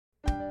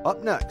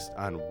Up next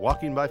on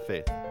Walking by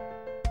Faith.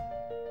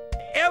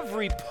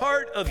 Every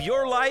part of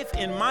your life,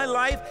 in my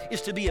life,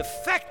 is to be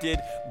affected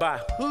by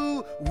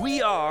who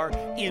we are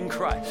in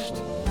Christ.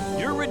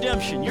 Your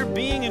redemption, your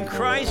being in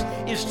Christ,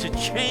 is to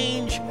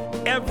change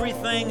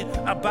everything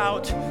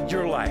about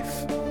your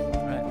life.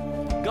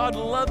 Right? God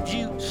loved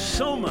you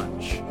so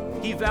much.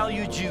 He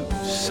valued you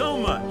so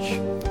much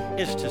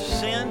as to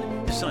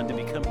send His Son to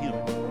become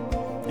human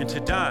and to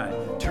die,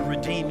 to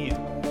redeem you,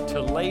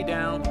 to lay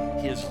down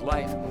His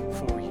life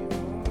for you.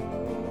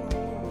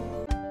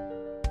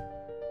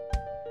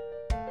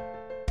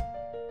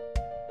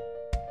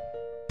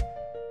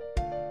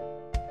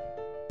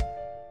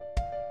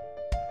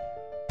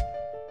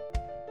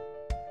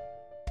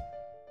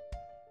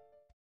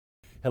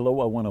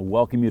 Hello, I want to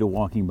welcome you to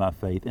Walking by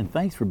Faith, and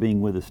thanks for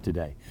being with us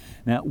today.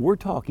 Now, we're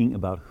talking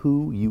about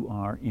who you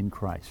are in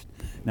Christ.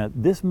 Now,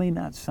 this may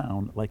not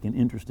sound like an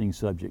interesting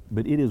subject,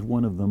 but it is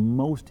one of the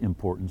most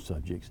important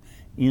subjects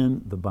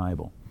in the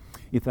Bible.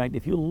 In fact,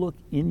 if you look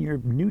in your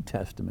New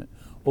Testament,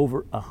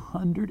 over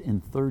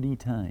 130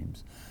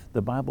 times,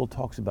 the Bible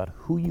talks about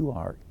who you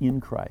are in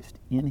Christ,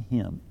 in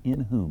Him,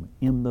 in whom,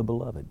 in the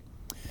Beloved.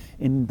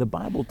 And the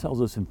Bible tells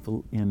us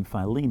in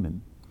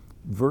Philemon,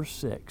 verse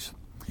 6,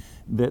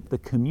 that the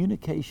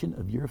communication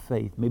of your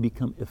faith may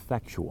become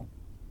effectual,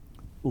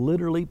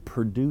 literally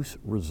produce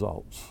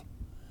results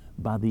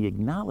by the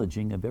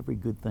acknowledging of every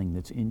good thing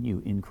that's in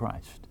you in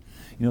Christ.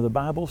 You know, the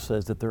Bible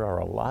says that there are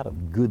a lot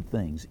of good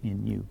things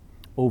in you.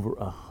 Over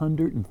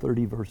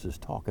 130 verses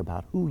talk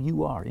about who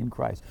you are in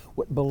Christ,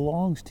 what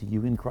belongs to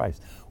you in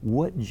Christ,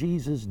 what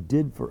Jesus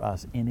did for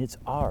us, and it's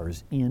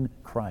ours in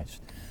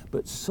Christ.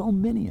 But so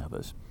many of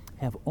us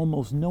have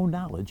almost no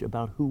knowledge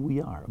about who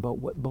we are, about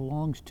what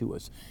belongs to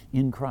us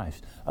in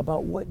Christ,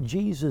 about what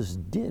Jesus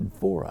did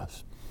for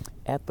us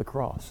at the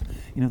cross.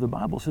 You know, the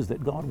Bible says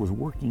that God was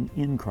working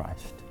in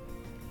Christ.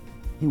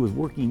 He was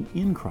working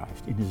in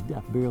Christ in His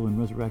death, burial, and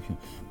resurrection.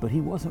 But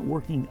He wasn't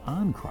working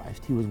on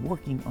Christ. He was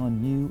working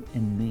on you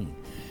and me.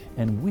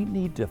 And we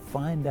need to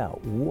find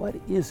out, what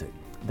is it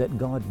that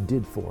God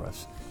did for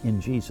us in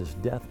Jesus'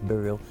 death,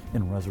 burial,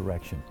 and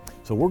resurrection.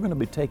 So we're going to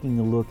be taking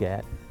a look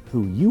at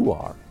who you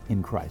are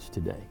in Christ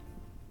today.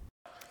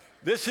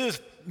 This is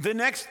the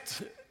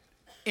next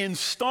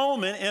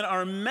installment in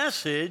our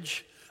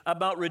message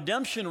about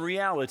redemption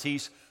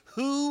realities,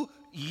 who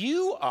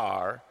you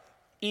are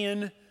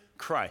in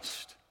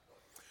Christ.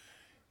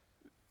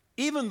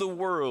 Even the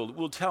world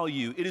will tell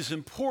you it is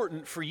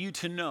important for you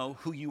to know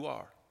who you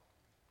are.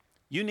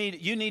 You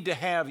need to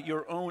have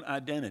your own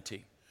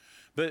identity.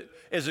 But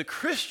as a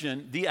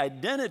Christian, the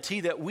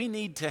identity that we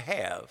need to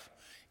have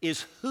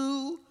is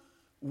who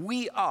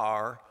we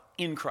are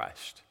in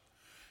Christ.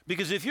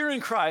 Because if you're in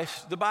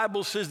Christ, the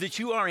Bible says that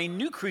you are a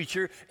new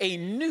creature, a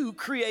new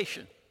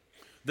creation,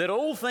 that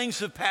old things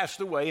have passed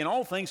away and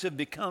all things have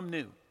become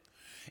new.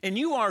 And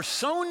you are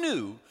so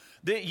new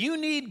that you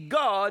need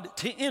God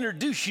to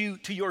introduce you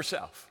to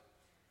yourself.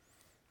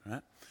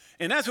 Right?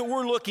 And that's what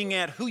we're looking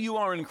at, who you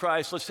are in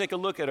Christ. Let's take a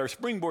look at our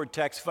springboard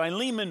text,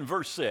 Philemon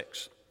verse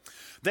 6.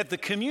 That the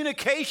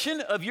communication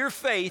of your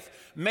faith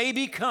may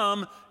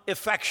become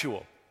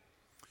effectual.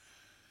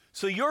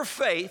 So your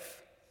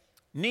faith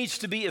needs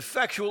to be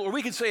effectual, or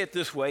we can say it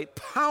this way,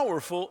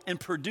 powerful, and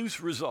produce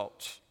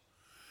results.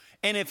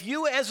 And if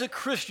you as a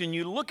Christian,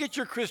 you look at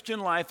your Christian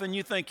life and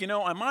you think, you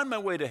know, I'm on my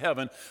way to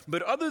heaven,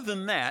 but other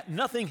than that,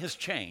 nothing has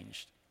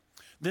changed,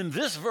 then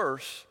this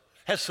verse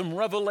has some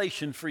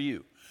revelation for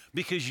you,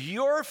 because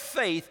your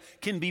faith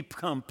can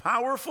become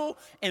powerful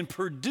and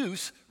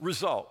produce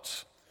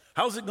results.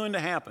 How's it going to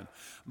happen?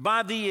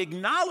 By the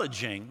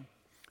acknowledging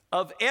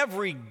of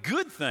every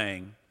good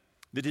thing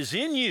that is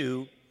in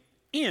you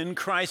in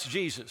Christ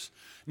Jesus.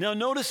 Now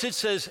notice it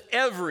says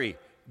every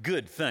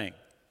good thing.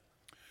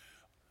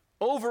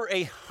 Over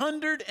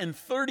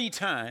 130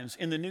 times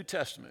in the New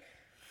Testament,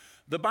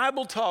 the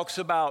Bible talks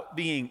about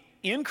being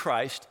in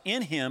Christ,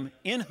 in Him,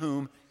 in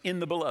whom, in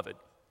the Beloved.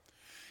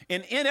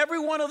 And in every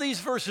one of these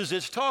verses,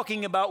 it's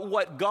talking about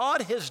what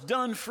God has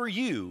done for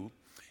you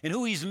and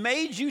who He's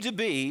made you to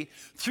be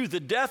through the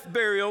death,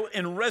 burial,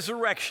 and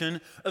resurrection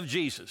of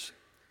Jesus.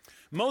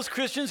 Most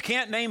Christians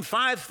can't name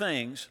 5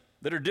 things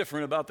that are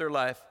different about their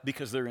life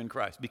because they're in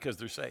Christ, because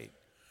they're saved.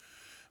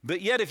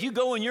 But yet, if you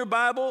go in your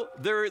Bible,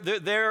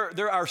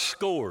 there are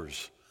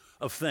scores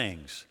of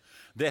things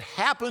that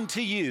happen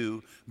to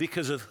you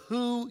because of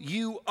who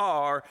you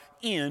are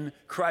in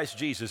Christ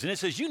Jesus. And it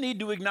says you need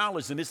to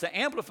acknowledge them. It's the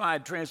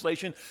Amplified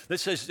translation that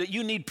says that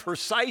you need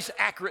precise,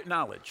 accurate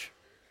knowledge.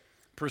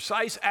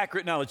 Precise,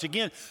 accurate knowledge.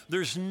 Again,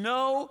 there's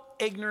no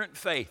ignorant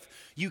faith.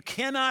 You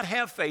cannot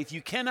have faith.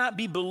 You cannot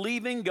be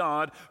believing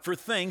God for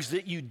things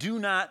that you do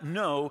not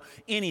know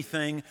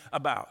anything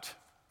about.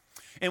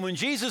 And when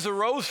Jesus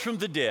arose from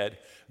the dead,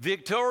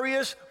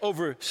 victorious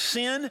over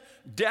sin,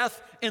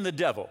 death, and the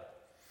devil,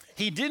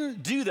 He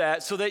didn't do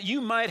that so that you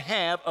might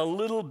have a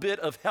little bit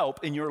of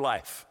help in your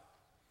life.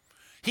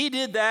 He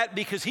did that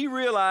because He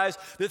realized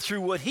that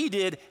through what He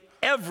did,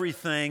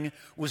 everything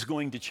was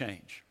going to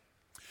change.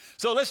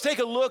 So let's take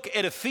a look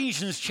at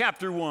Ephesians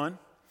chapter 1.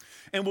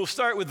 And we'll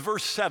start with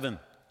verse 7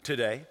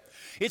 today.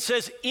 It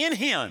says, in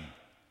him,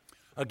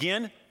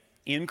 again,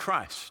 in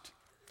Christ.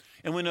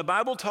 And when the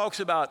Bible talks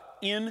about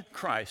in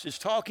Christ, it's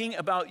talking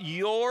about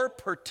your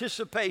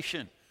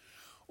participation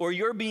or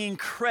your being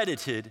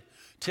credited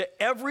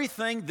to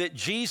everything that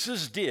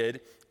Jesus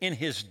did in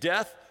his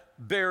death,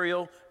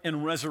 burial,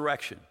 and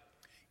resurrection.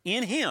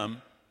 In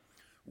him,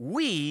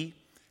 we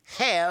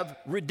have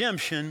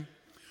redemption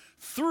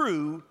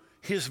through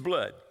his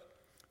blood,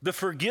 the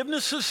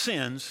forgiveness of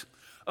sins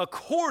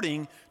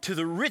according to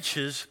the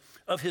riches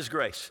of his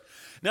grace.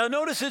 Now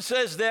notice it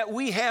says that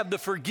we have the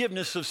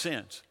forgiveness of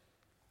sins.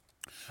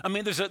 I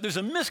mean, there's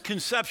a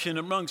misconception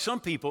among some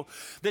people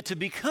that to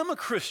become a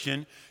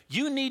Christian,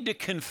 you need to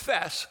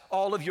confess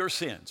all of your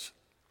sins.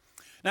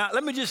 Now,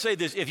 let me just say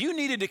this. If you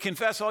needed to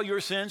confess all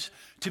your sins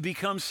to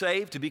become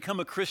saved, to become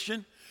a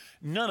Christian,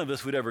 none of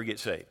us would ever get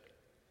saved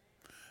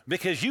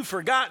because you've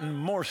forgotten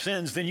more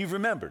sins than you've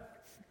remembered.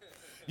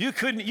 You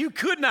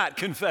could not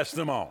confess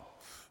them all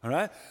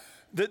right?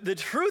 The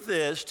truth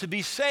is, to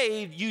be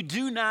saved, you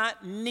do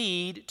not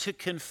need to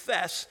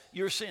confess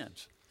your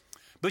sins.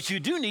 But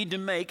you do need to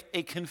make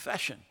a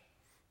confession,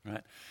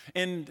 right?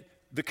 And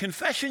the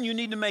confession you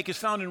need to make is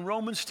found in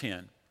Romans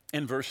 10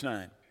 and verse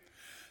 9.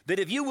 That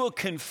if you will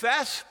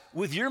confess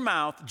with your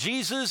mouth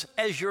Jesus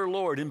as your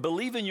Lord and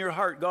believe in your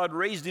heart God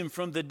raised him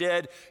from the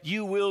dead,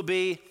 you will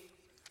be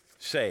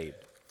saved.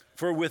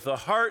 For with the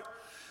heart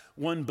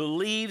one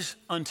believes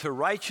unto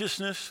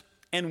righteousness,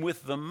 and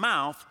with the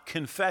mouth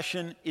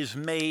confession is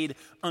made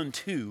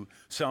unto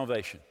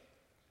salvation.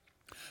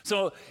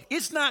 So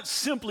it's not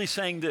simply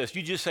saying this.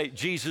 You just say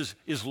Jesus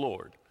is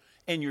Lord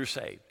and you're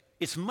saved.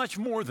 It's much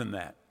more than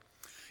that.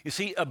 You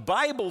see, a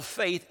Bible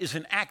faith is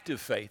an active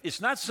faith. It's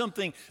not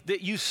something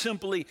that you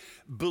simply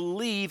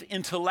believe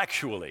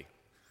intellectually.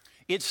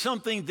 It's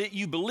something that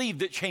you believe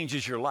that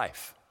changes your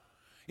life.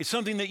 It's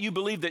something that you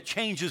believe that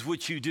changes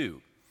what you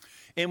do.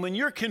 And when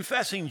you're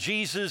confessing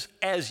Jesus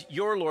as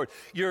your Lord,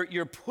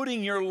 you're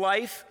putting your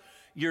life,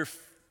 your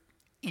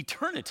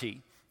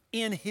eternity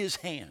in his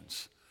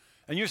hands.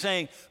 And you're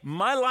saying,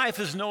 my life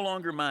is no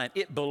longer mine.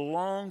 It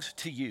belongs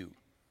to you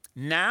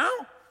now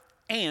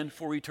and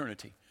for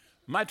eternity.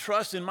 My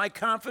trust and my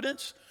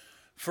confidence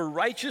for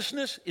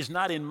righteousness is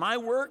not in my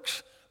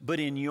works, but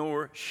in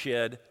your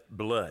shed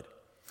blood.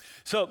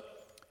 So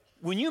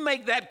when you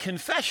make that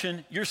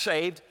confession, you're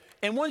saved.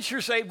 And once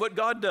you're saved, what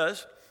God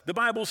does, the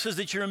Bible says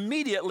that you're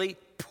immediately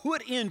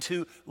put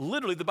into,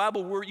 literally the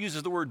Bible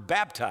uses the word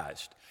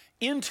baptized,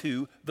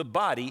 into the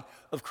body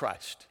of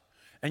Christ.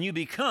 And you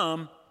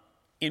become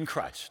in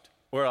Christ.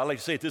 Or I like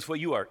to say it this way,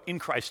 you are in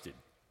Christed.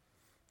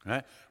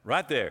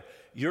 Right there.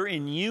 You're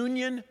in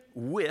union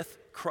with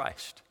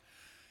Christ.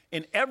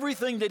 And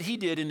everything that he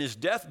did in his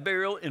death,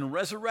 burial, and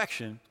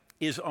resurrection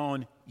is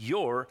on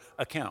your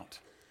account.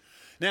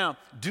 Now,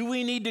 do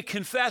we need to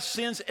confess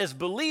sins? As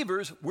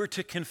believers, we're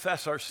to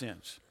confess our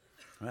sins.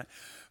 Right?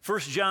 1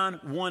 John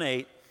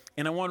 1:8,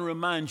 and I want to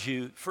remind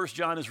you, 1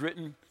 John is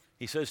written,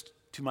 he says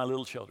to my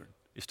little children,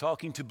 is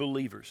talking to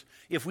believers.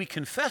 If we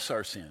confess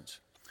our sins,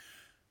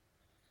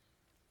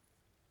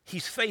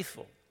 he's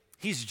faithful,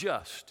 he's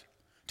just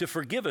to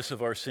forgive us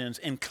of our sins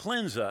and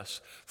cleanse us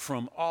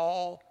from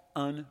all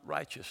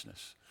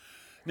unrighteousness.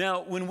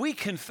 Now, when we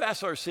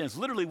confess our sins,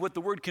 literally what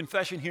the word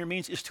confession here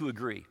means is to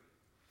agree.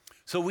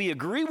 So we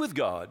agree with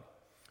God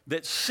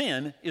that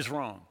sin is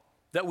wrong,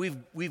 that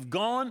we've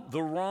gone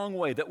the wrong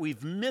way, that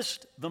we've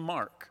missed the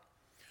mark.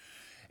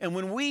 And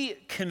when we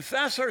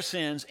confess our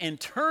sins and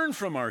turn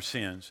from our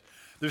sins,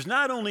 there's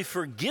not only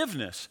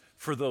forgiveness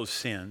for those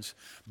sins,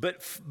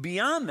 but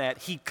beyond that,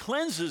 he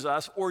cleanses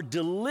us or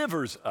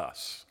delivers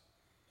us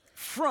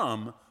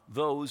from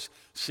those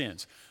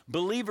sins.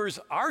 Believers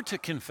are to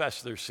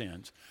confess their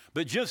sins,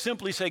 but just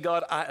simply say,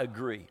 God, I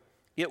agree.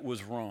 It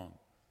was wrong.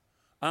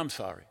 I'm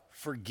sorry.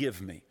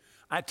 Forgive me.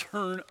 I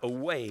turn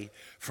away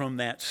from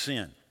that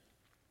sin.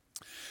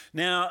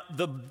 Now,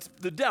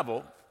 the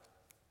devil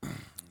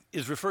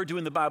is referred to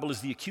in the Bible as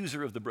the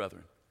accuser of the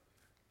brethren.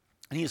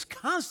 And he is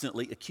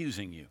constantly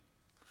accusing you,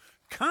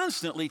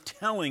 constantly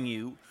telling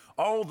you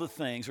all the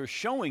things or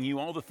showing you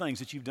all the things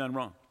that you've done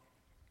wrong.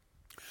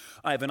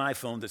 I have an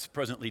iPhone that's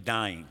presently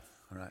dying,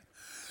 all right?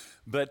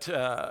 But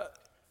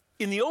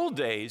in the old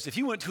days, if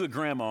you went to a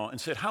grandma and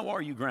said, how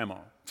are you, grandma?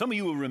 Some of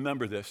you will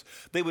remember this.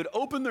 They would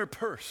open their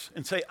purse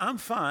and say, I'm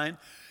fine,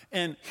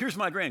 and here's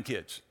my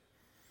grandkids.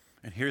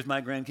 And here's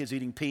my grandkids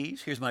eating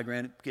peas. Here's my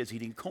grandkids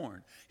eating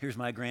corn. Here's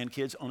my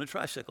grandkids on a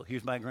tricycle.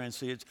 Here's my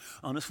grandkids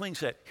on a swing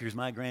set. Here's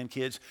my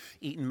grandkids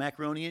eating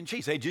macaroni and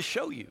cheese. They just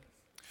show you.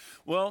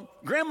 Well,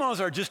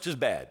 grandmas are just as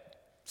bad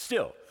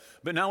still,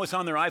 but now it's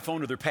on their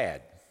iPhone or their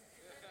pad.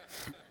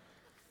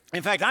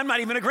 In fact, I'm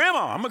not even a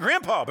grandma. I'm a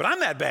grandpa, but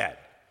I'm that bad.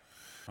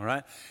 All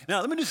right?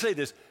 Now, let me just say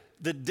this.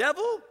 The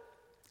devil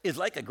is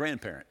like a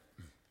grandparent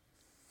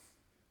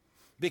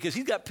because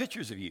he's got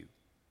pictures of you.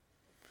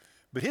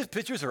 But his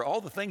pictures are all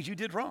the things you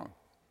did wrong.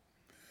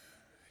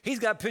 He's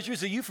got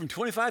pictures of you from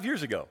 25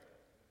 years ago.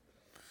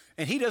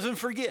 And he doesn't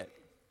forget.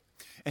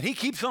 And he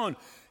keeps on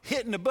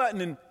hitting the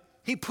button and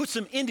he puts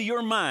them into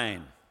your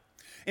mind.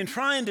 in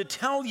trying to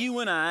tell you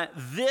and I,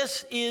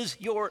 this is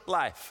your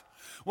life.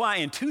 Why,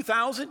 in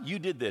 2000, you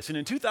did this, and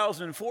in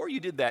 2004, you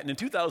did that, and in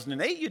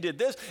 2008, you did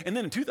this, and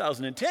then in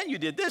 2010, you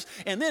did this,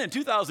 and then in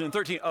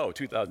 2013,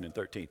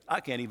 2013, I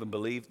can't even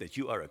believe that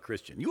you are a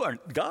Christian.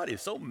 God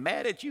is so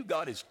mad at you.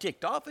 God is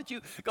ticked off at you.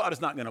 God is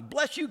not going to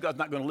bless you. God's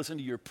not going to listen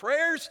to your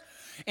prayers.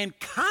 And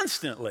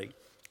constantly,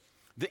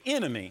 the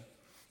enemy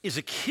is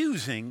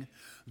accusing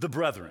the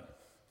brethren,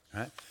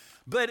 right?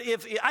 But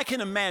if I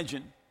can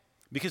imagine,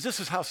 because this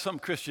is how some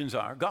Christians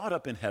are, God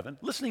up in heaven,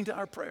 listening to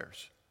our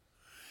prayers.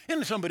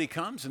 And somebody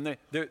comes and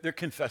they're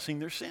confessing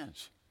their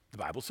sins. The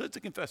Bible says to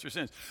confess their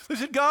sins. They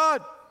said,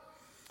 God,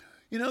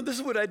 this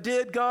is what I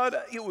did. God,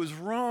 it was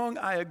wrong.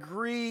 I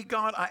agree.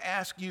 God, I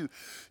ask you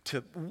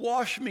to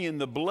wash me in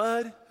the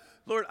blood.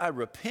 Lord, I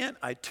repent.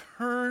 I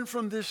turn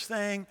from this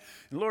thing.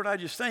 And Lord, I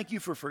just thank you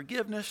for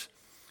forgiveness.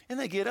 And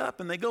they get up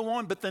and they go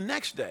on. But the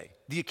next day,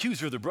 the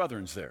accuser of the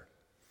brethren's there.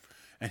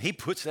 And he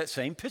puts that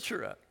same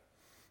picture up.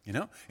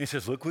 And he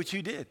says, look what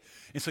you did.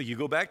 And so you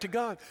go back to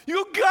God.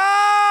 You go,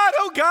 God,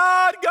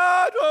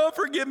 oh,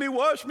 forgive me,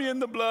 wash me in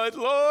the blood.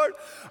 Lord,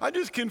 I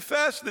just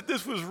confess that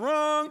this was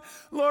wrong.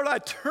 Lord, I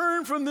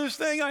turn from this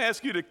thing. I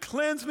ask you to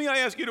cleanse me. I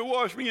ask you to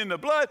wash me in the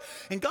blood.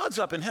 And God's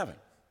up in heaven.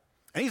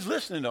 And he's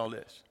listening to all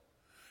this.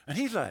 And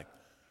he's like,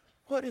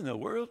 what in the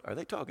world are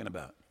they talking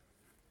about?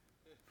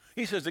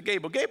 He says to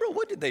Gabriel,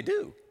 what did they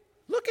do?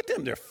 Look at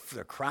them.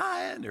 They're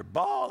crying, they're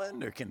bawling,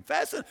 they're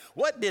confessing.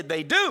 What did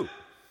they do?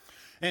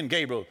 And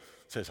Gabriel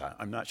says,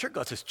 I'm not sure.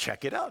 God says,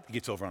 check it out. He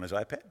gets over on his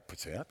iPad,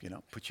 puts it up,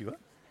 puts you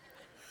up.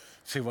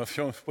 See what's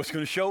going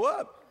to show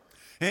up.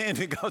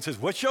 And God says,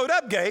 what showed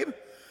up, Gabe?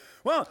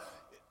 Well,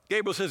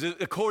 Gabriel says,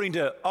 according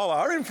to all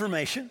our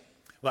information,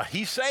 well,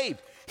 he's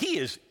saved. He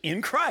is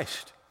in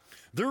Christ.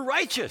 They're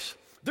righteous.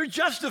 They're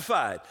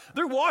justified.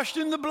 They're washed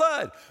in the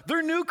blood. They're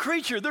a new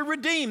creature. They're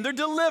redeemed. They're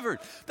delivered.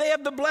 They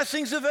have the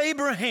blessings of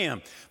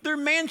Abraham. Their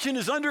mansion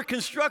is under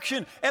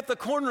construction at the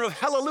corner of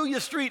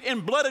Hallelujah Street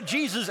and Blood of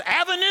Jesus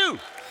Avenue.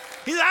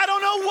 He said, I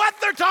don't know what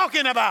they're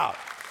talking about.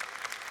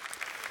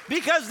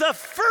 Because the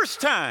first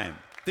time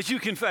that you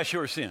confess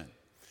your sin,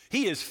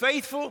 he is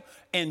faithful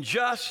and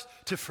just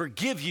to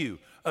forgive you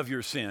of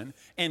your sin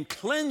and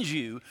cleanse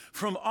you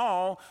from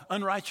all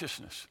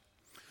unrighteousness.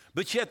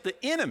 But yet the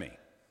enemy,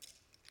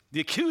 the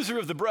accuser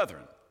of the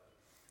brethren,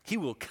 he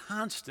will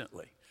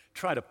constantly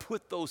try to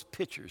put those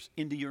pictures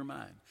into your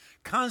mind,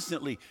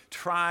 constantly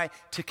try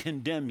to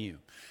condemn you.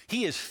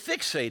 He is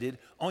fixated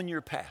on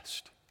your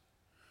past.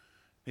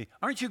 Hey,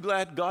 aren't you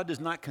glad God does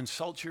not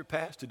consult your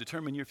past to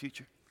determine your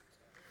future?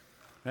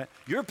 Right?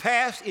 Your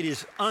past, it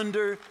is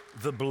under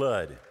the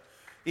blood.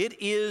 It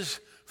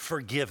is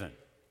forgiven.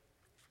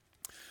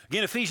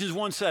 Again, Ephesians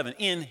 1:7,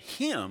 in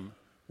him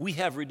we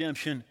have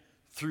redemption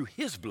through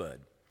his blood,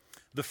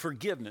 the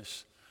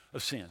forgiveness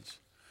of sins.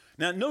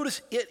 Now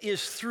notice it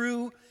is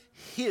through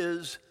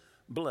his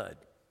blood.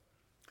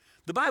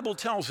 The Bible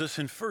tells us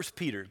in 1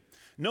 Peter,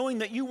 knowing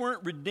that you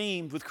weren't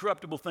redeemed with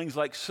corruptible things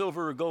like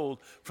silver or gold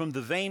from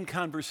the vain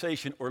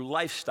conversation or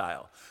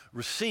lifestyle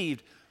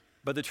received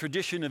by the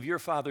tradition of your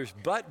fathers,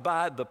 but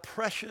by the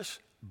precious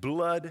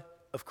blood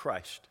of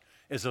Christ,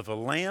 as of a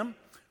lamb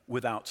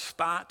without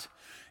spot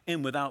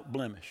and without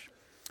blemish.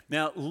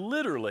 Now,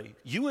 literally,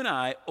 you and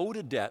I owed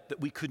a debt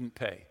that we couldn't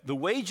pay. The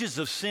wages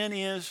of sin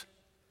is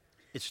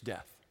it's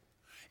death.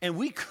 And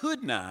we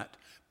could not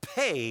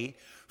pay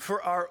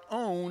for our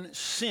own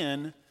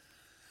sin.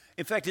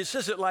 In fact, it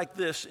says it like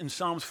this in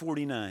Psalms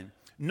 49.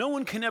 No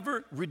one can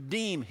ever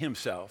redeem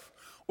himself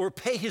or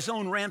pay his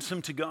own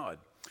ransom to God.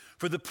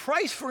 For the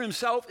price for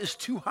himself is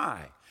too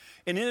high.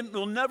 And it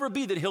will never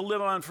be that he'll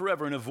live on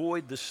forever and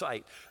avoid the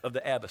sight of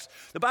the abyss.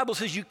 The Bible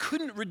says you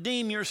couldn't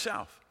redeem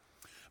yourself.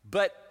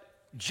 But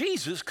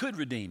Jesus could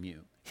redeem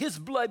you. His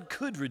blood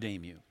could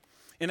redeem you.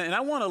 And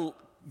I want to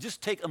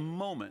just take a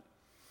moment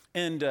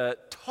and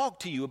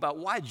talk to you about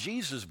why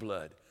Jesus'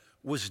 blood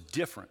was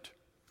different.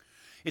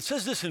 It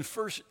says this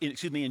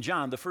in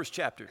John, the first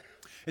chapter.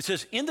 It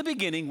says, in the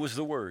beginning was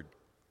the Word,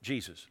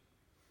 Jesus.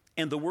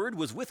 And the Word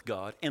was with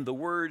God, and the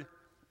Word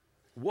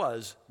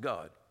was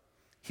God.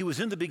 He was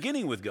in the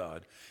beginning with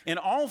God, and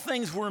all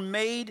things were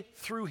made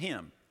through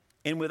him.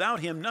 And without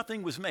him,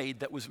 nothing was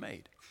made that was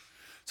made.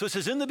 So it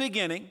says, in the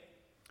beginning,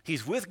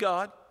 he's with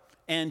God,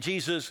 and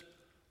Jesus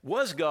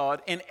was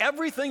God, and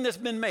everything that's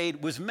been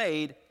made was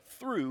made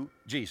through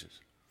Jesus.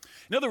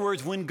 In other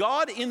words, when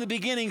God in the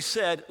beginning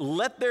said,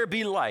 let there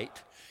be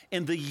light,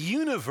 and the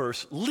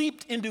universe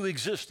leaped into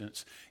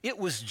existence, it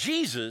was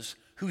Jesus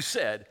who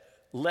said,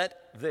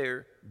 let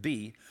there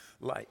be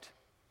light.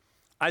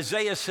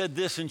 Isaiah said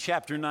this in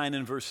chapter 9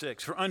 and verse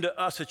 6, for unto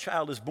us a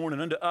child is born,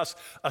 and unto us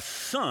a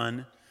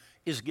son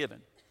is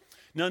given.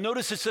 Now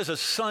notice it says a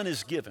son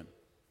is given.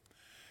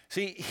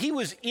 See, he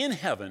was in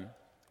heaven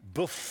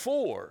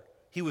before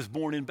he was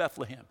born in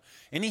Bethlehem.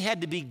 And he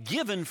had to be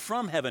given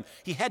from heaven.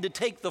 He had to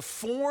take the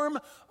form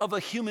of a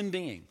human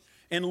being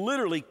and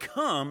literally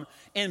come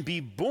and be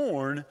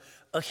born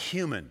a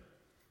human.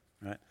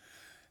 Right?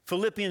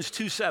 Philippians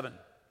 2:7,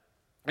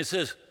 it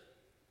says,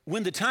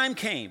 when the time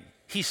came,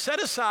 he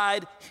set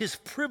aside his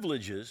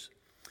privileges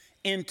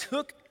and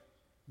took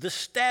the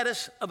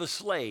status of a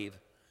slave,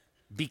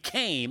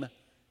 became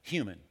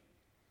human.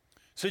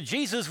 So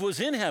Jesus was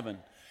in heaven.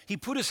 He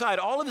put aside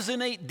all of his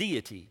innate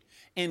deity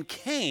and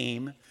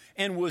came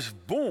and was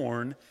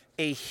born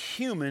a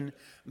human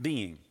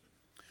being.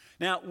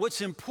 Now,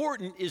 what's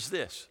important is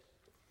this.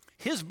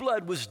 His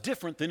blood was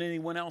different than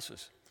anyone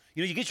else's.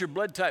 You know, you get your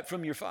blood type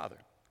from your father.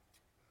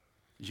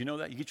 Did you know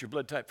that? You get your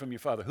blood type from your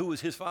father. Who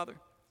was his father?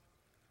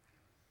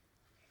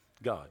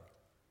 God.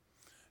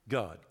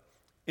 God.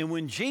 And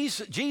when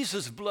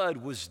Jesus' blood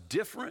was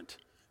different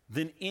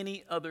than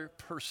any other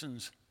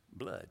person's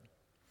blood.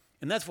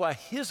 And that's why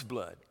his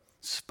blood,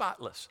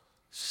 spotless,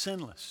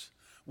 sinless,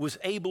 was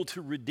able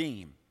to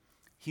redeem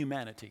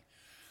humanity.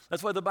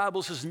 That's why the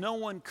Bible says no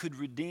one could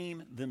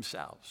redeem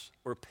themselves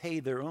or pay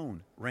their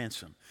own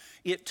ransom.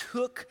 It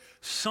took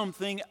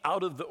something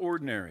out of the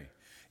ordinary.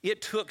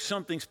 It took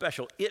something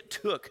special. It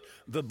took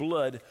the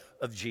blood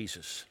of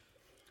Jesus.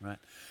 Right?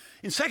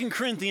 In 2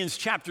 Corinthians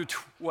chapter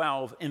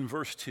 12 and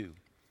verse 2,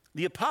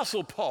 the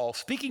Apostle Paul,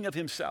 speaking of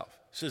himself,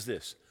 says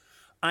this,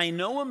 I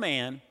know a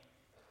man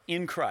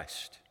in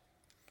Christ.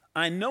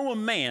 I know a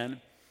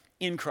man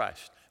in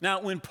Christ. Now,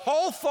 when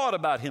Paul thought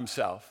about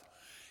himself,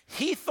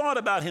 he thought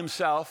about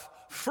himself,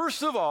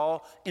 first of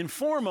all and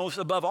foremost,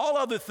 above all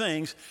other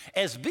things,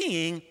 as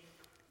being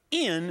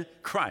in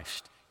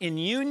Christ, in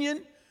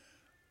union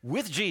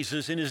with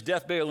Jesus in his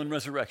death, burial, and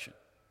resurrection.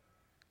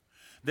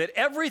 That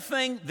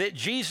everything that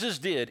Jesus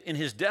did in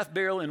his death,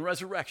 burial, and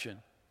resurrection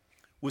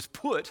was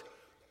put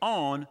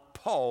on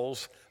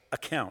Paul's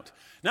account.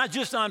 Not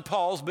just on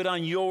Paul's, but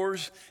on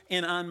yours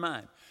and on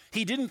mine.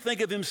 He didn't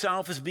think of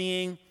himself as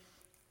being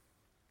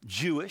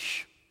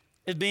Jewish,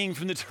 as being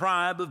from the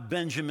tribe of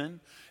Benjamin,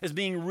 as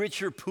being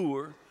rich or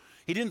poor.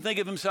 He didn't think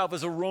of himself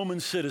as a Roman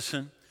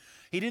citizen.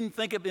 He didn't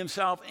think of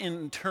himself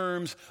in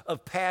terms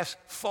of past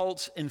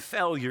faults and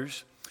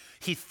failures.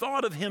 He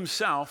thought of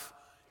himself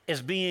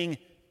as being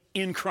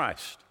in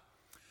Christ.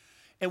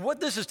 And what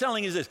this is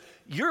telling is this: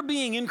 your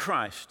being in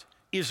Christ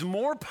is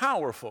more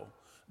powerful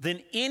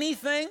than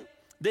anything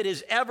that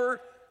has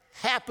ever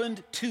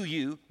happened to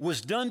you,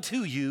 was done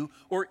to you,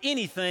 or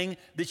anything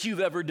that you've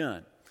ever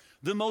done.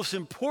 The most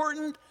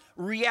important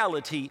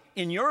reality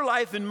in your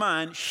life and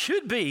mine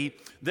should be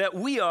that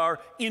we are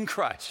in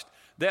Christ,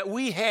 that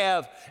we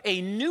have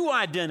a new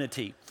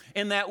identity,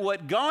 and that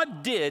what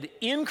God did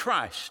in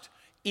Christ,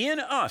 in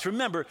us.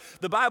 Remember,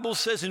 the Bible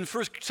says in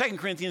 2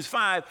 Corinthians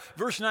 5,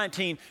 verse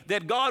 19,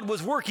 that God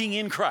was working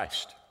in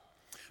Christ.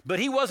 But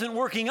he wasn't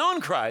working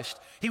on Christ,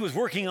 he was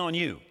working on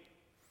you.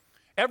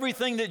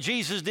 Everything that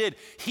Jesus did,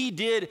 he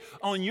did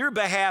on your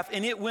behalf,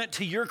 and it went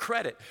to your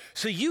credit.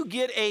 So you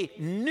get a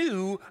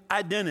new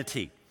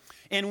identity.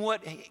 And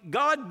what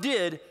God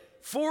did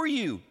for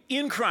you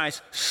in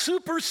Christ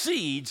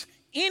supersedes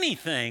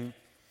anything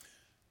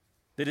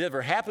that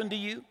ever happened to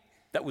you,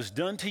 that was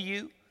done to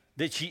you,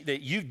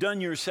 that you've done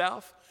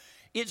yourself.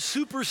 It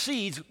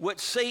supersedes what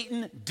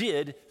Satan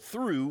did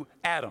through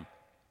Adam.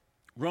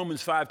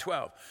 Romans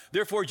 5:12.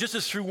 Therefore, just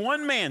as through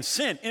one man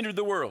sin entered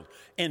the world,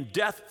 and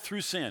death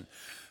through sin,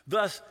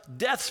 thus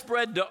death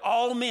spread to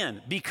all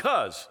men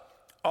because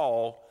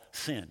all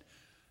sinned.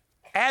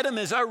 Adam,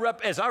 as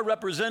our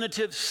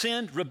representative,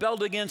 sinned,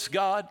 rebelled against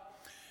God,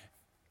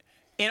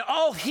 and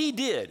all he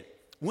did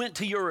went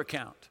to your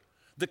account.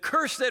 The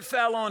curse that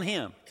fell on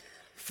him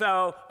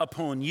fell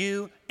upon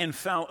you and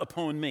fell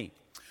upon me.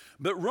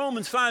 But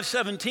Romans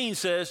 5:17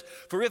 says,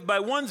 for if by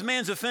one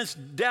man's offense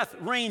death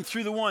reigned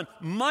through the one,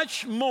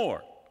 much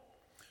more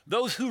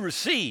those who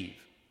receive.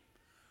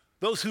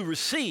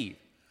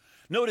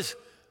 Notice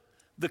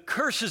the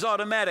curse is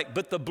automatic,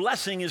 but the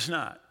blessing is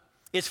not.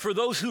 It's for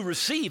those who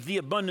receive the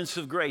abundance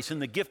of grace, and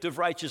the gift of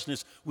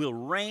righteousness will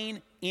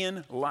reign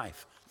in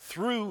life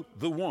through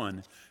the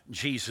one,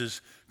 Jesus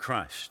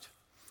Christ.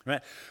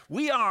 Right?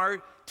 We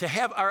are to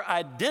have our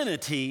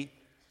identity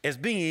as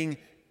being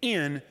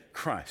in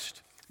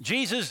Christ.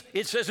 Jesus,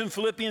 it says in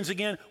Philippians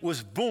again,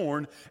 was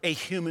born a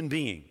human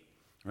being,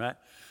 right?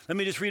 Let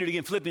me just read it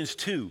again, Philippians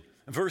 2,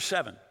 verse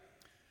 7.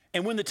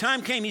 And when the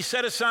time came, he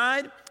set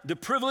aside the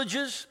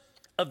privileges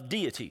of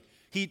deity.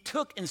 He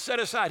took and set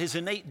aside his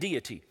innate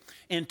deity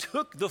and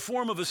took the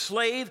form of a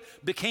slave,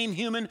 became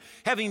human.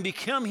 Having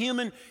become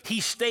human, he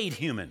stayed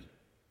human.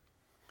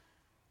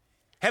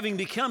 Having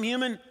become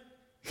human,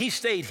 he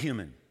stayed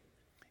human.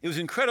 It was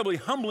an incredibly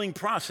humbling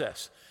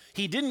process.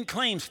 He didn't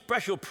claim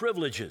special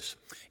privileges.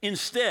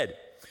 Instead,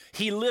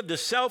 he lived a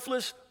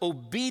selfless,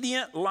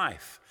 obedient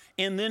life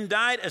and then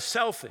died a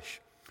selfish,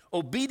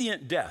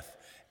 obedient death,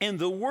 and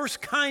the worst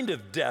kind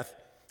of death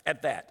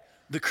at that,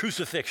 the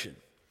crucifixion.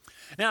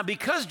 Now,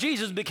 because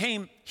Jesus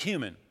became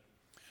human,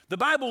 the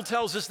Bible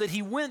tells us that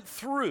he went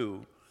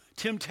through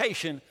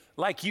temptation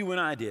like you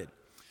and I did.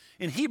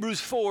 In Hebrews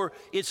 4,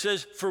 it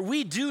says, for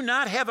we do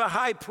not have a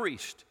high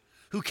priest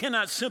who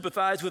cannot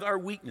sympathize with our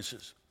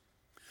weaknesses,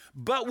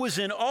 but was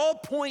in all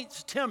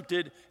points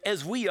tempted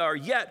as we are,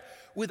 yet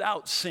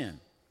without sin.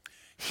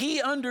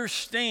 He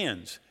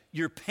understands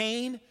your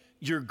pain,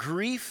 your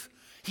grief.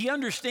 He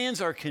understands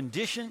our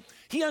condition.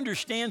 He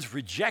understands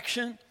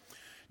rejection.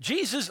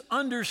 Jesus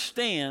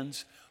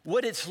understands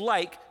what it's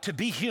like to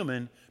be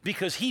human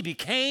because he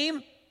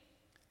became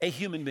a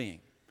human being.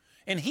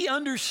 And he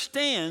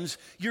understands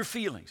your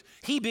feelings.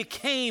 He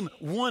became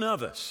one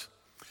of us.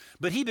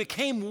 But he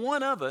became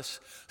one of us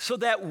so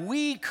that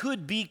we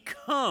could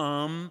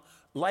become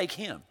like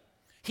him.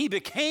 He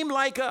became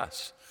like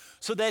us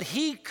so that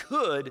he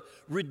could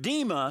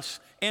redeem us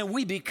and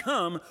we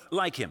become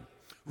like him.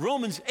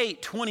 Romans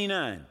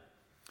 8:29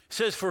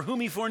 says, "For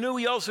whom he foreknew,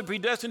 he also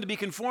predestined to be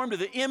conformed to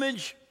the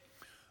image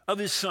of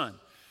his Son,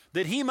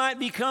 that he might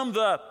become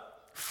the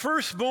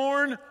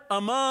firstborn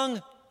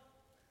among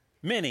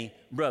many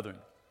brethren."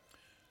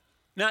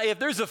 Now, if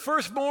there's a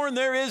firstborn,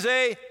 there is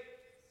a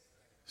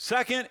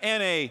second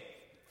and a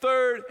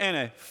third and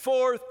a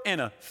fourth and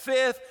a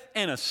fifth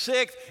and a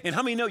sixth. And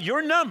how many know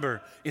your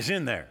number is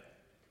in there?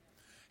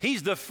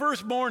 He's the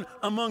firstborn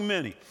among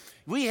many.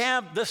 We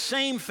have the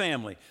same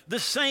family, the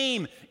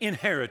same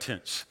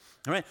inheritance,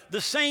 all right?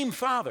 The same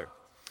Father.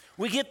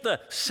 We get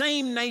the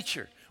same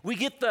nature. We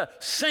get the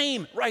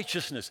same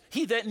righteousness.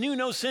 He that knew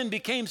no sin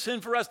became sin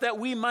for us that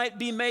we might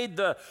be made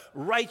the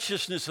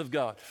righteousness of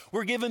God.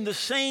 We're given the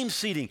same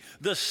seating,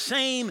 the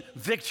same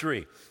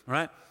victory,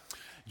 right?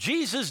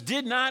 Jesus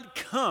did not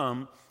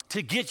come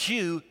to get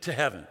you to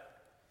heaven.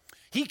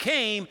 He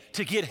came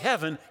to get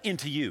heaven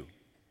into you.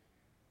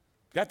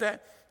 Got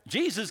that?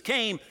 Jesus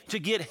came to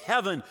get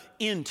heaven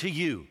into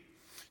you.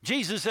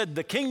 Jesus said,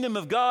 "The kingdom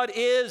of God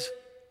is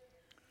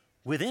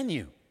within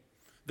you."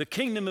 The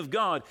kingdom of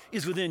God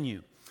is within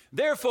you.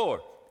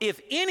 Therefore,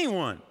 if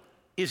anyone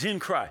is in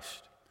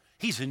Christ,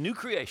 he's a new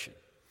creation.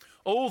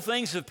 Old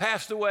things have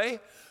passed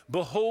away.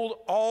 Behold,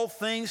 all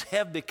things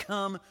have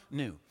become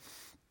new.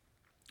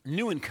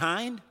 New in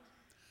kind,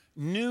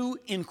 new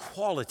in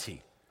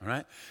quality, all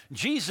right?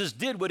 Jesus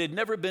did what had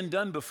never been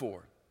done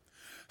before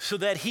so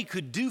that he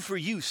could do for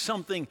you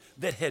something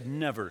that had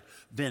never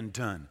been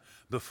done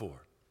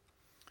before.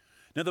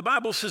 Now, the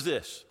Bible says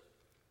this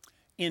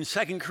in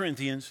 2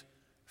 Corinthians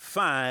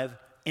 5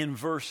 in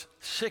verse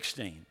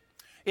 16.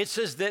 It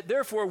says that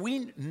therefore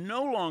we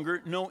no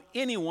longer know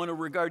anyone or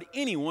regard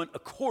anyone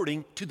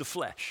according to the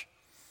flesh.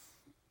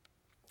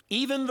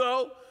 Even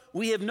though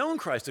we have known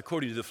Christ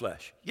according to the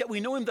flesh, yet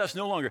we know him thus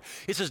no longer.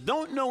 It says,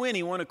 don't know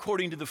anyone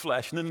according to the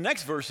flesh. And then the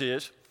next verse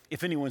is,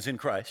 if anyone's in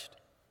Christ,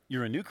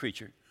 you're a new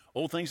creature.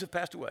 Old things have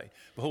passed away.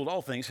 Behold,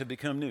 all things have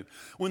become new.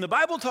 When the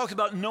Bible talks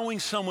about knowing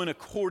someone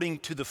according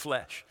to the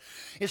flesh,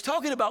 it's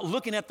talking about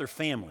looking at their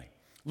family,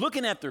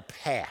 looking at their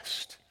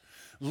past,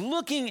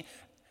 looking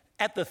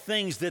at the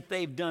things that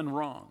they've done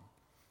wrong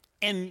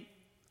and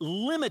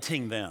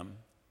limiting them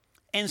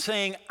and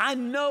saying, I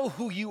know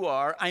who you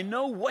are. I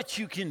know what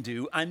you can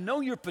do. I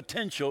know your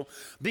potential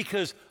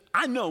because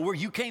I know where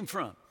you came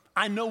from.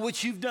 I know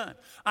what you've done.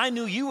 I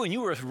knew you when you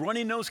were a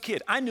runny-nosed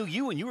kid. I knew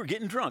you when you were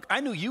getting drunk. I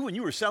knew you when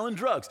you were selling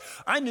drugs.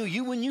 I knew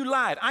you when you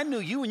lied. I knew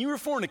you when you were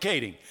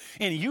fornicating.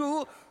 And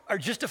you are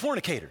just a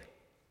fornicator.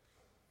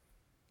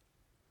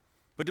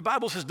 But the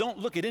Bible says don't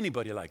look at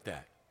anybody like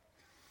that.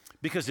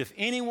 Because if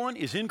anyone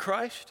is in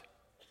Christ,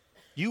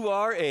 you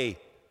are a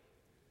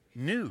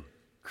new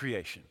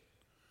creation.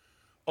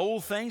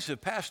 Old things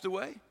have passed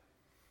away.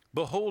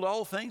 Behold,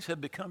 all things have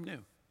become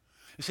new.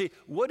 You see,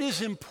 what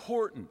is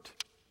important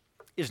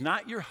is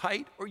not your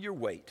height or your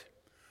weight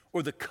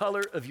or the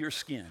color of your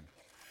skin.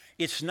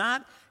 It's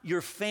not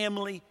your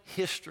family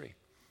history.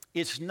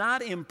 It's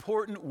not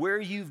important where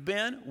you've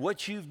been,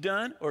 what you've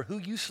done, or who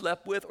you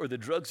slept with, or the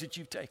drugs that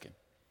you've taken.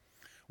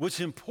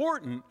 What's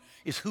important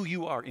is who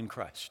you are in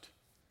Christ.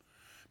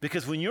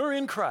 Because when you're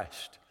in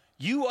Christ,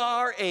 you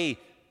are a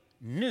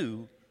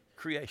new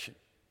creation.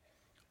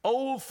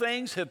 Old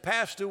things have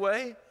passed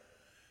away.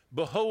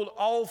 Behold,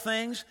 all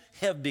things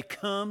have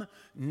become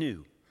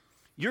new.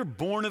 You're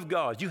born of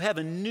God. You have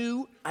a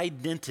new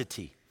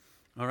identity,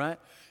 all right?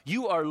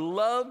 You are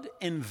loved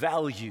and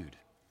valued.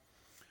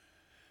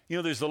 You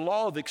know, there's the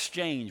law of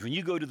exchange. When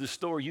you go to the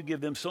store, you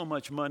give them so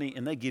much money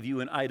and they give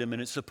you an item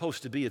and it's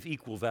supposed to be of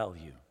equal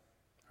value,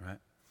 right?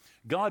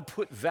 God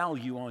put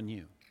value on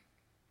you.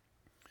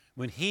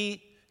 When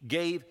he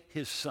gave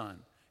his son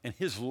and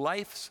his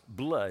life's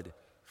blood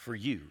for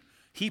you,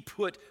 he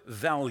put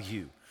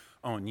value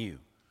on you.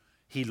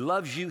 He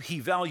loves you. He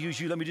values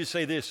you. Let me just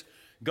say this.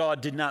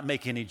 God did not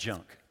make any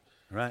junk,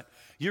 right?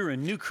 You're a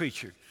new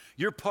creature.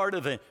 You're part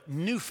of a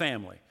new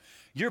family.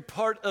 You're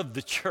part of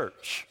the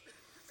church.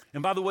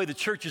 And by the way, the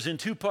church is in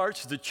two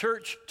parts. The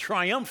church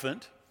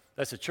triumphant,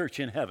 that's a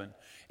church in heaven.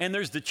 And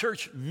there's the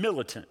church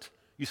militant.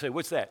 You say,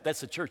 what's that?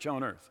 That's the church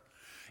on earth.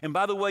 And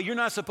by the way, you're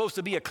not supposed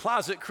to be a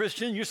closet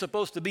Christian. You're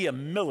supposed to be a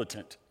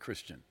militant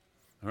Christian,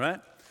 all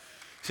right?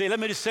 See, let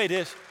me just say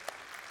this.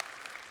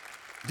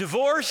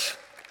 Divorce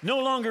no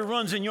longer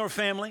runs in your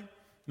family.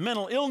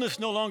 Mental illness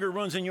no longer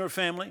runs in your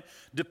family.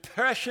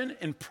 Depression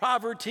and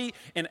poverty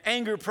and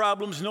anger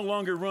problems no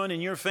longer run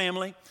in your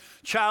family.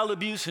 Child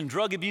abuse and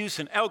drug abuse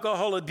and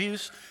alcohol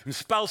abuse and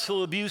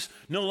spousal abuse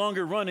no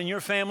longer run in your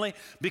family,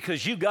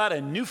 because you got a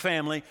new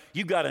family,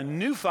 you got a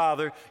new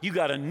father, you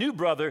got a new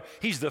brother.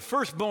 He's the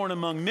firstborn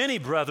among many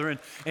brethren,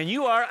 and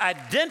you are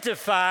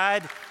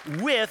identified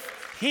with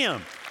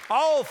him.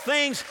 All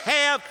things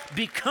have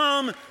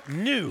become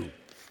new.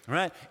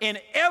 Right? And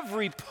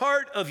every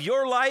part of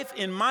your life,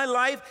 in my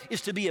life, is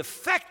to be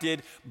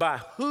affected by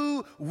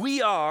who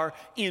we are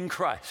in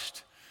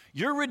Christ.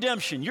 Your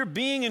redemption, your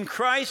being in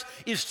Christ,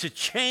 is to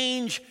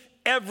change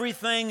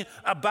everything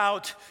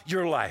about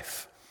your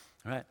life.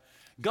 Right?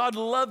 God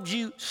loved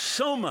you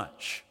so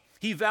much,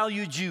 he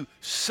valued you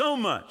so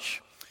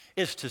much,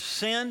 as to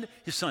send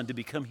his son to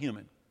become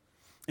human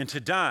and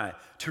to die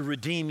to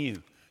redeem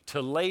you,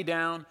 to lay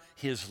down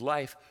his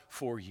life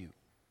for you.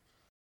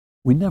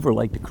 We never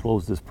like to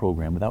close this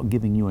program without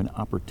giving you an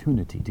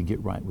opportunity to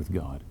get right with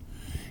God.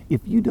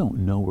 If you don't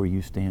know where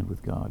you stand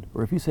with God,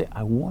 or if you say,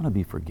 I want to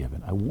be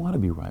forgiven, I want to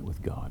be right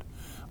with God,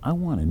 I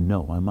want to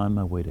know I'm on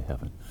my way to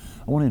heaven,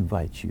 I want to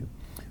invite you,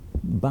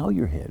 bow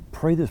your head,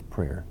 pray this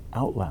prayer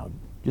out loud,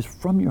 just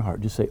from your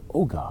heart. Just say,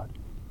 oh God,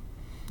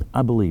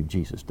 I believe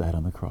Jesus died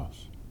on the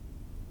cross.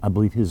 I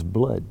believe his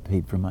blood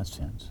paid for my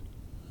sins,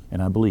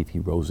 and I believe he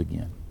rose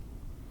again.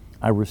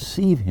 I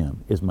receive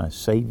him as my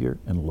Savior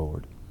and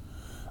Lord.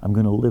 I'm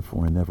going to live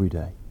for him every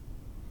day.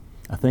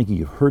 I thank you,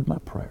 you've heard my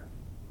prayer,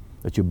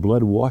 that your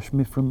blood washed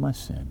me from my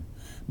sin,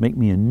 make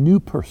me a new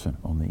person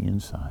on the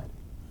inside,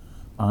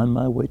 on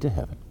my way to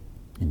heaven,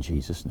 in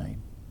Jesus'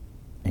 name,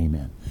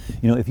 amen.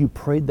 You know, if you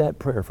prayed that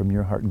prayer from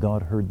your heart,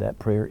 God heard that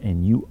prayer,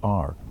 and you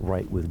are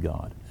right with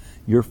God.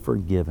 You're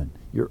forgiven.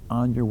 You're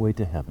on your way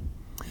to heaven.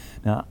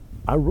 Now,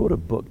 I wrote a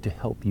book to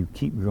help you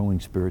keep growing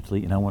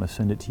spiritually, and I want to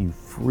send it to you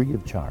free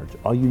of charge.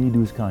 All you need to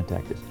do is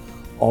contact us.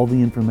 All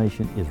the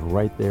information is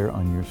right there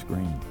on your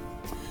screen.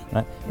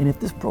 And if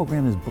this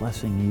program is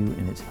blessing you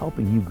and it's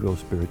helping you grow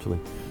spiritually,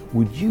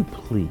 would you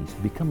please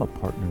become a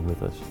partner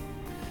with us?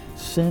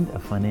 Send a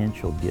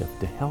financial gift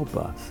to help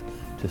us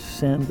to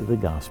send the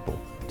gospel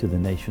to the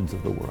nations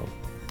of the world.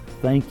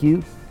 Thank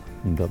you,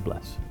 and God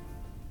bless.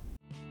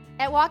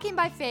 At Walking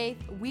by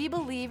Faith, we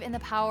believe in the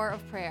power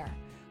of prayer.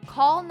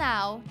 Call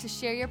now to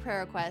share your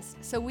prayer request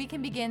so we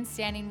can begin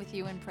standing with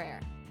you in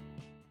prayer.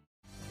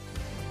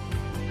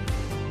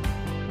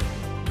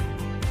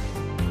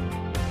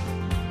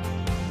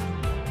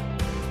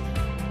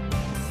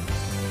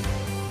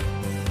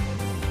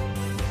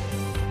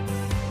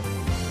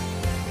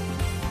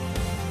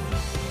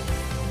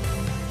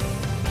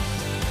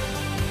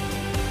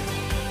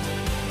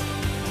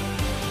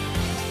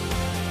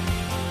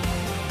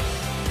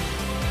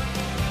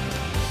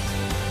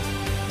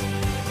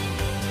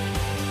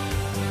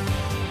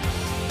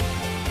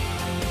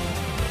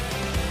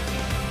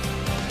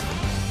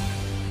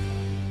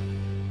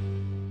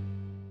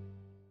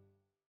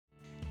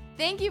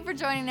 Thank you for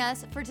joining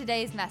us for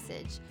today's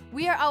message.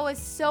 We are always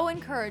so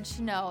encouraged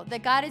to know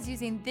that God is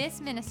using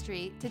this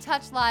ministry to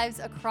touch lives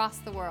across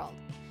the world.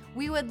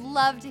 We would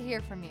love to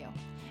hear from you.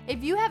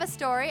 If you have a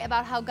story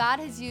about how God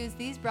has used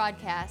these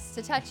broadcasts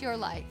to touch your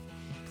life,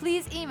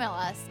 please email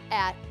us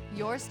at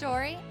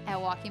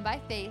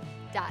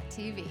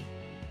yourstory@walkingbyfaith.tv.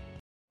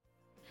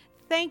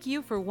 Thank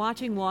you for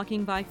watching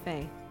Walking by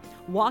Faith.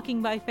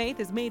 Walking by Faith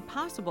is made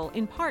possible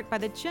in part by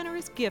the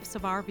generous gifts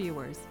of our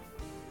viewers.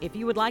 If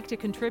you would like to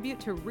contribute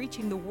to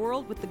reaching the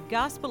world with the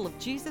gospel of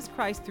Jesus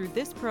Christ through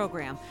this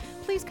program,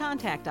 please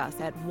contact us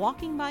at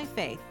Walking by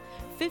Faith,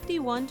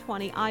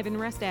 5120 Ivan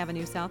Rest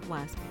Avenue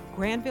Southwest,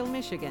 Granville,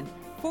 Michigan,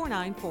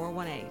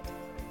 49418.